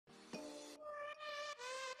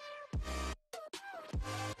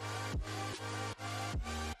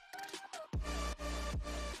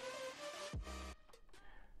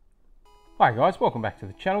Hi guys, welcome back to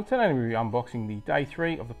the channel. Today we'll be unboxing the day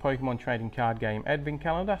 3 of the Pokemon trading card game advent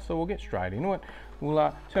calendar, so we'll get straight into it.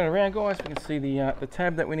 We'll turn around guys, we can see the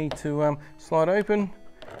tab that we need to slide open.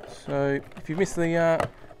 So if you missed the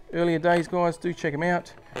earlier days guys, do check them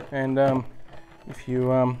out, and if you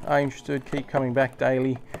are interested, keep coming back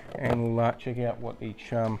daily and we'll check out what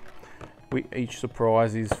each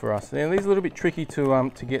surprise is for us. Now these are a little bit tricky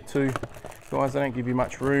to get to guys, they don't give you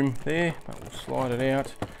much room there, but we'll slide it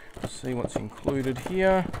out. See what's included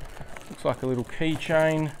here. Looks like a little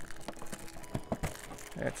keychain.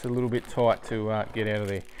 That's a little bit tight to get out of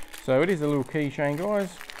there. So it is a little keychain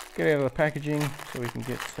guys. Get out of the packaging so we can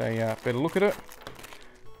get a better look at it.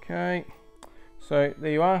 Okay, so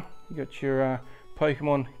there you are. You got your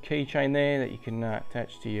Pokemon keychain there that you can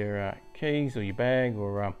attach to your keys or your bag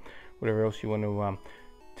or whatever else you want to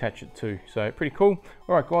attach it to. So pretty cool.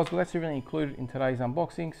 Alright guys, well that's everything included in today's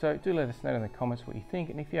unboxing, so do let us know in the comments what you think,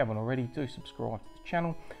 and if you haven't already, do subscribe to the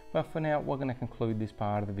channel. But for now, we're going to conclude this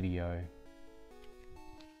part of the video.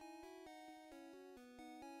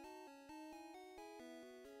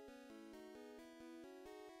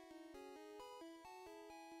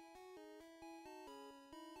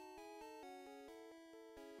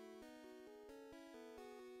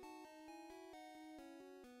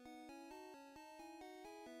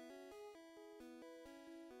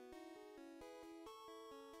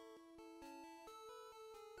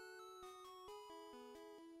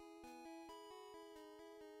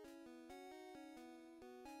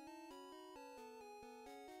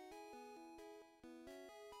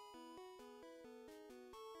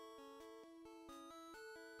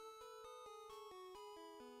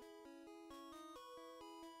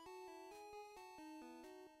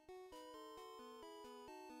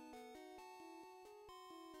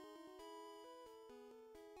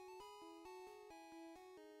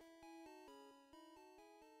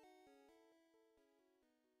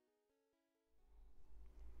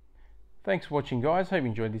 Thanks for watching guys, hope you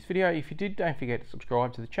enjoyed this video. If you did, don't forget to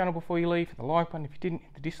subscribe to the channel before you leave, hit the like button. If you didn't,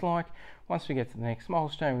 hit the dislike. Once we get to the next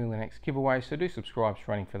milestone, we'll do the next giveaway, so do subscribe,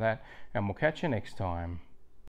 running for that, and we'll catch you next time.